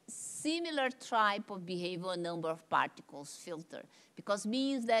very similar type of behavior, number of particles filter, because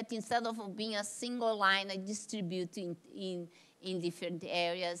means that instead of being a single line, I distribute in different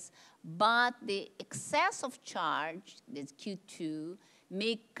areas, but the excess of charge, that's Q2,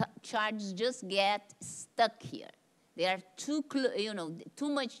 make charges just get stuck here. They are too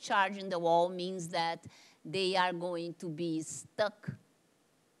much charge in the wall means that they are going to be stuck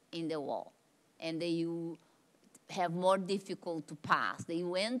in the wall, and they have more difficult to pass. They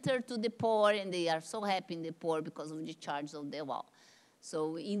enter to the pore, and they are so happy in the pore because of the charge of the wall.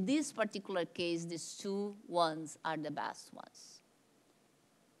 So in this particular case, these 2 ones are the best ones.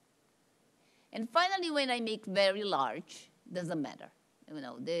 And finally, when I make very large, doesn't matter.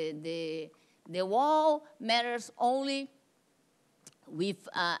 The wall matters only with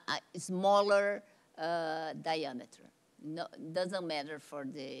a smaller diameter. No, doesn't matter for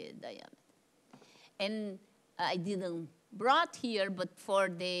the diameter. And I didn't brought here, but for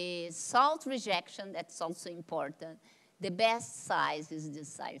the salt rejection, that's also important. The best size is this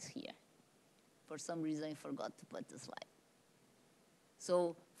size here. For some reason, I forgot to put the slide.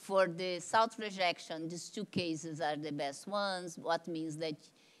 So for the salt rejection, these 2 cases are the best ones, what means that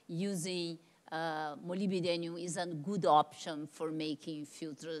using molybdenum is a good option for making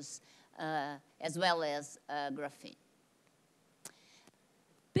filters as well as graphene.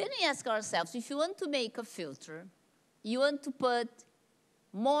 Then we ask ourselves, if you want to make a filter, you want to put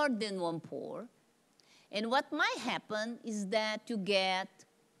more than 1 pore, and what might happen is that you get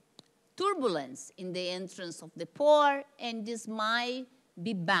turbulence in the entrance of the pore, and this might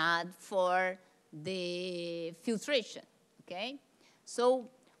be bad for the filtration, okay? So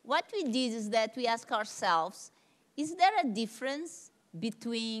what we did is that we ask ourselves, is there a difference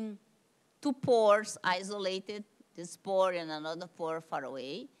between 2 pores isolated, this pore and another pore far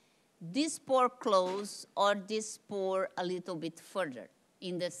away, this pore close, or this pore a little bit further?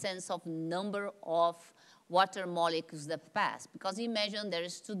 in the sense of number of water molecules that pass. Because imagine there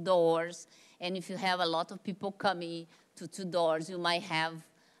is 2 doors, and if you have a lot of people coming to 2 doors, you might have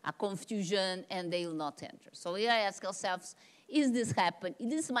a confusion and they will not enter. So we ask ourselves, is this happen?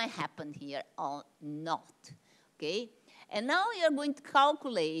 This might happen here or not, okay? And now we are going to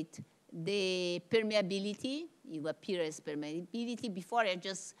calculate the permeability. You appear as permeability. Before I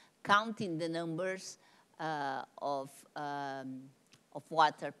just counting the numbers of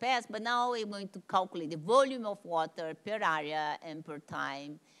water passed, but now we're going to calculate the volume of water per area and per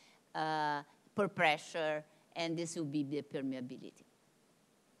time, per pressure, and this will be the permeability.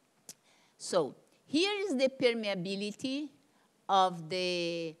 So here is the permeability of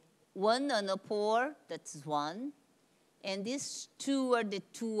the 1 nanopore, that's 1, and these 2 are the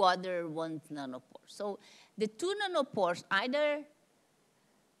 2 other 1 nanopores. So the 2 nanopores, either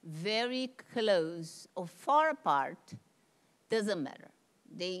very close or far apart, doesn't matter.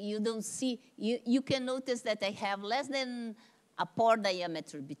 You don't see, you can notice that I have less than a pore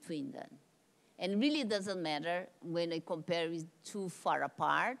diameter between them. And really doesn't matter when I compare with 2 far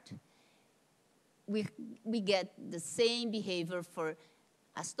apart. We get the same behavior for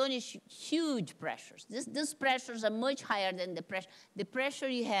astonishing huge pressures. These pressures are much higher than the pressure. The pressure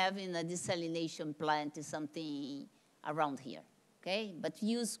you have in a desalination plant is something around here, okay? But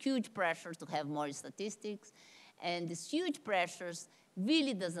use huge pressures to have more statistics. And these huge pressures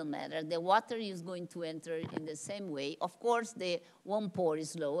really doesn't matter. The water is going to enter in the same way. Of course, the 1 pore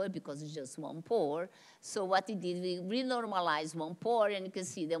is lower because it's just 1 pore. So what we did, we renormalized 1 pore, and you can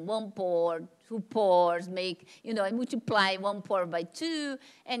see that 1 pore, 2 pores make, I multiply 1 pore by 2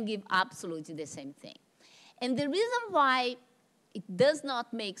 and give absolutely the same thing. And the reason why it does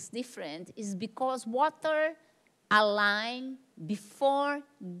not make difference is because water align before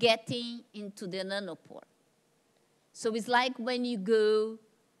getting into the nanopore. So it's like when you go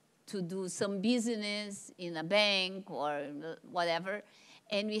to do some business in a bank or whatever,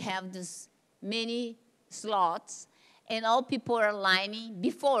 and we have this many slots, and all people are lining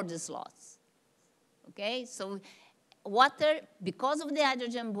before the slots, okay? So water, because of the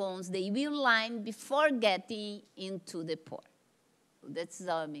hydrogen bonds, they will line before getting into the pore. So that's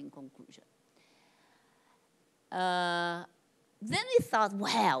our main conclusion. Then we thought,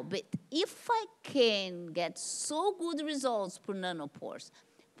 well, but if I can get so good results for nanopores,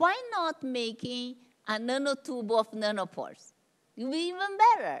 why not making a nanotube of nanopores? It would be even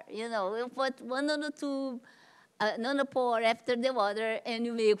better. We put 1 nanotube, nanopore after the other, and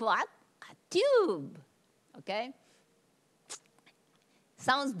you make what? A tube, okay?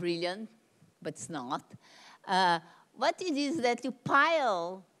 Sounds brilliant, but it's not. What it is that you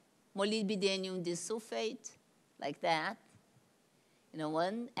pile molybdenum disulfate like that,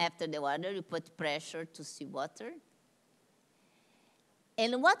 one after the other, you put pressure to seawater.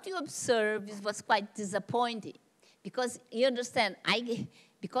 And what you observe was quite disappointing because you understand,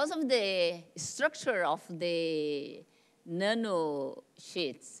 because of the structure of the nano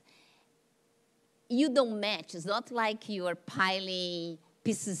sheets, you don't match. It's not like you are piling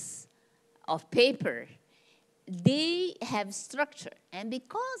pieces of paper. They have structure. And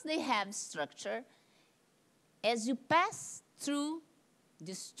because they have structure, as you pass through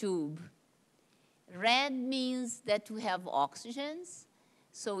this tube, red means that we have oxygens.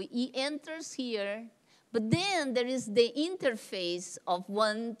 So it enters here, but then there is the interface of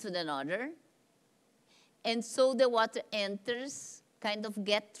one to another. And so the water enters, kind of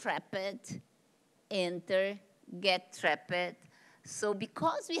get trapped, enter, get trapped. So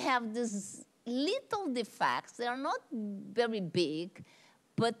because we have these little defects, they are not very big,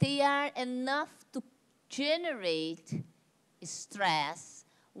 but they are enough to generate stress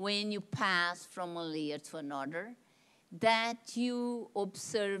when you pass from one layer to another, that you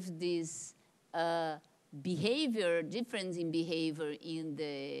observe this behavior, difference in behavior in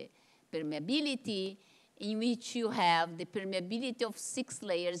the permeability, in which you have the permeability of 6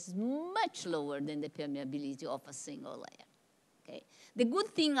 layers much lower than the permeability of a single layer, okay? The good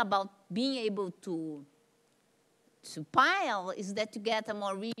thing about being able to pile is that you get a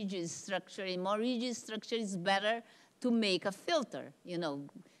more rigid structure. A more rigid structure is better to make a filter,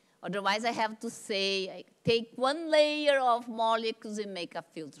 Otherwise, I have to say, I take 1 layer of molecules and make a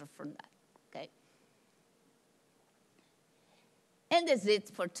filter from that, okay? And that's it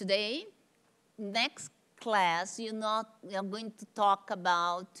for today. Next class, we are going to talk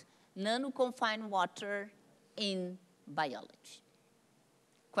about nanoconfined water in biology.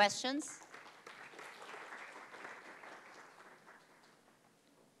 Questions?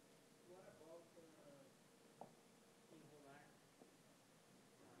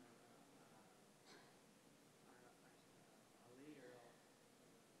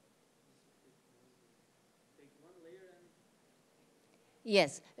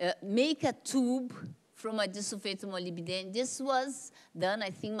 Yes, make a tube from a disulfate molybdenum. This was done, I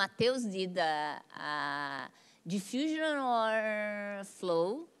think Mateus did diffusion or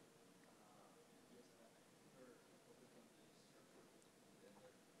flow.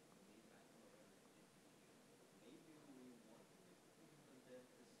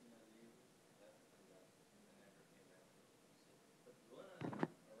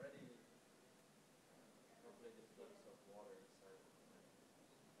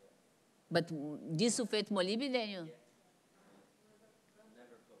 But disulfate molybdenum?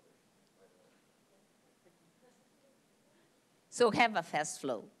 So have a fast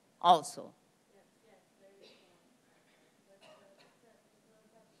flow also.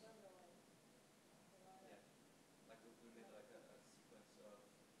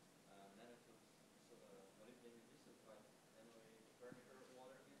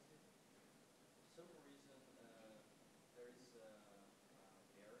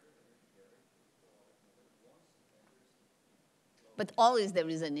 But always there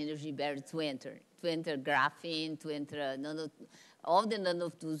is an energy barrier to enter graphene, to enter all the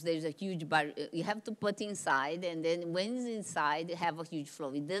nanotubes, there's a huge barrier. You have to put inside, and then when it's inside, you have a huge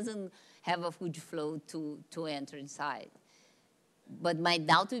flow. It doesn't have a huge flow to enter inside. But my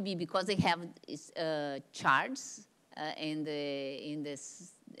doubt would be because they have charge in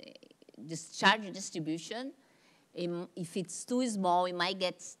this discharge distribution, if it's too small, it might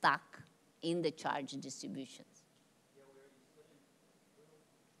get stuck in the charge distribution.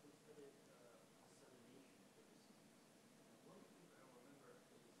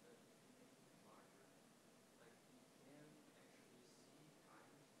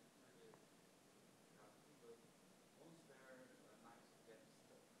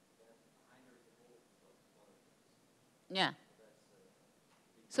 Yeah.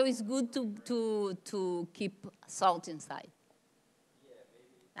 So it's good to keep salt inside.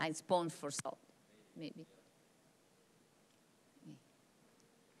 A sponge for salt, maybe.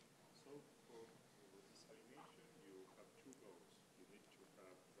 So for desalination, you have two goals. You need to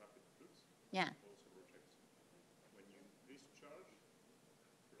have rapid flux, yeah. also rejection. When you discharge,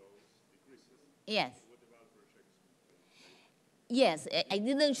 flows decreases. Yes. What about rejection? Yes, I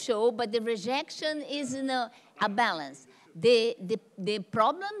didn't show, but the rejection is a balance. The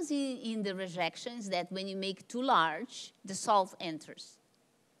problems in the rejection is that when you make too large, the salt enters.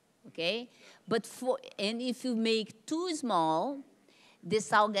 Okay? But and if you make too small, the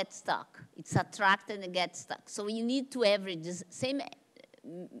salt gets stuck. It's attracted and gets stuck. So you need to average the same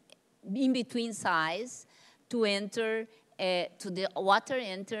in-between size to enter, to the water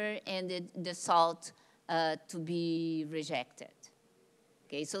enter and the salt to be rejected.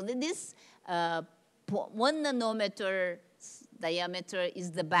 Okay, so this 1 nanometer diameter is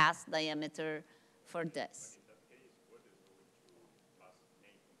the best diameter for this.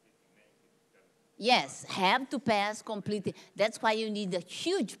 Yes, have to pass completely. That's why you need a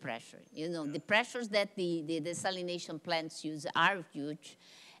huge pressure. You know, the pressures that the desalination plants use are huge.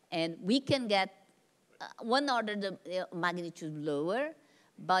 And we can get 1 order the magnitude lower,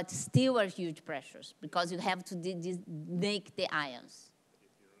 but still are huge pressures because you have to make the ions.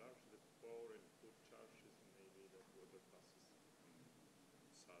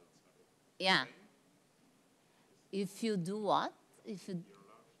 Yeah. If you do what? If you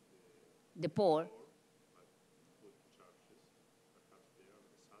the pore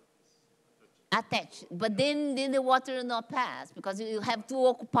attached, but then the water will not pass because you have to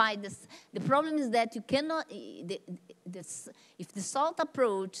occupy this. The problem is that you cannot. If the salt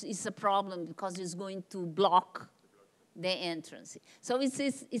approach is a problem because it's going to block the entrance. So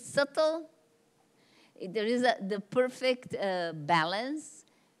it's subtle. There is the perfect balance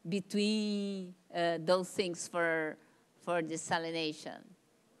between those things for desalination.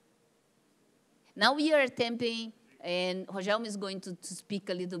 Now we are attempting, and Rogelio is going to speak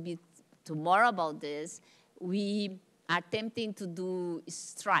a little bit tomorrow about this. We are attempting to do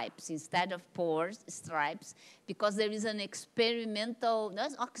stripes instead of pores, stripes, because there is an experimental,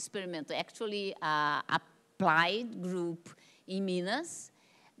 not experimental, actually applied group in Minas.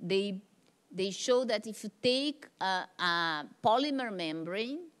 They show that if you take a polymer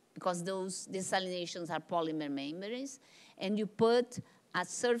membrane, because those desalinations are polymer membranes, and you put a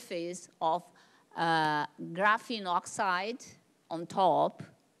surface of graphene oxide on top,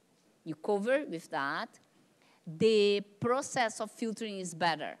 you cover with that, the process of filtering is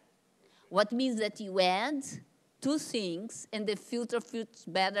better. What means that you add 2 things, and the filter filters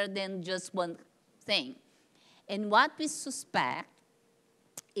better than just 1 thing. And what we suspect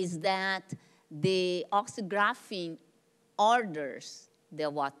is that the oxygraphene orders the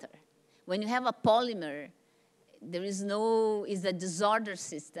water. When you have a polymer, there is no, it's a disorder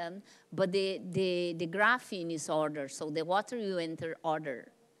system, but the graphene is ordered, so the water will enter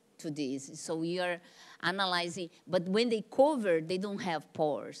order to this. So we are analyzing, but when they cover, they don't have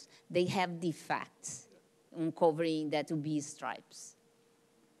pores. They have defects on covering that will be stripes.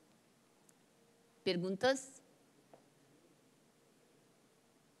 Perguntas?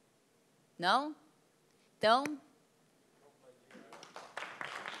 Não? Então,